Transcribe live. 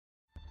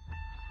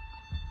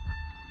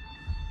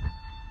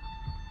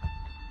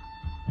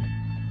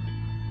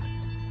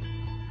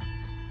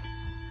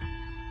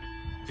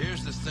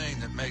Here's the thing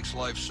that makes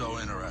life so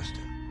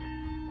interesting.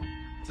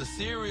 The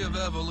theory of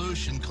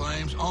evolution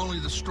claims only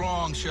the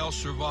strong shall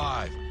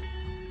survive.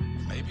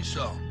 Maybe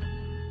so.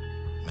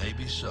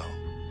 Maybe so.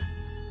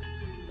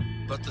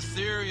 But the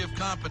theory of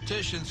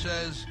competition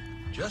says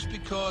just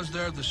because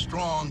they're the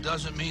strong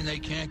doesn't mean they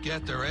can't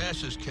get their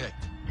asses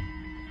kicked.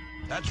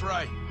 That's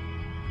right.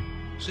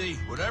 See,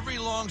 what every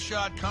long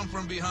shot come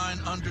from behind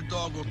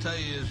underdog will tell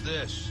you is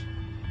this.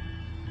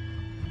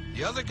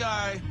 The other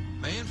guy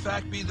may in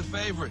fact be the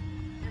favorite.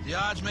 The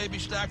odds may be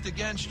stacked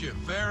against you,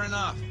 fair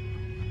enough.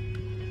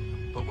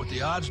 But what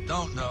the odds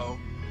don't know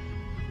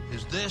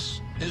is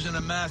this isn't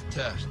a math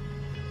test.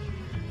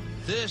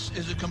 This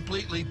is a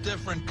completely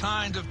different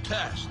kind of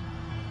test.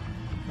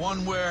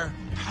 One where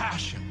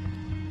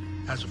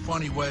passion has a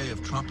funny way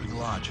of trumping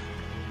logic.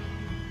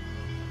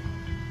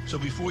 So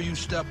before you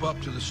step up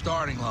to the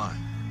starting line,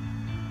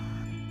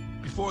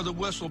 before the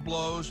whistle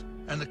blows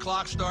and the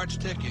clock starts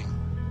ticking,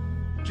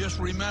 just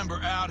remember,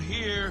 out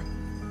here,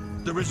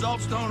 the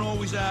results don't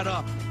always add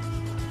up.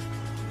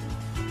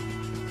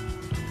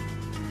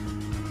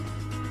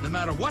 No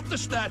matter what the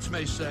stats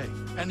may say,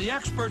 and the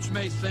experts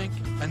may think,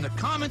 and the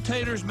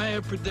commentators may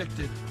have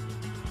predicted,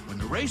 when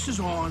the race is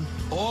on,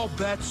 all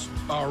bets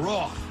are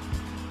off.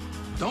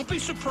 Don't be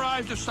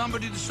surprised if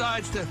somebody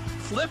decides to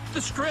flip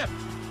the script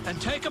and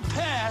take a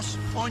pass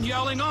on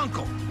yelling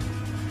uncle.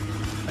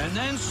 And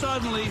then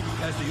suddenly,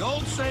 as the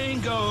old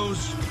saying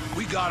goes,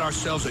 we got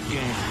ourselves a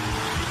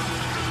game.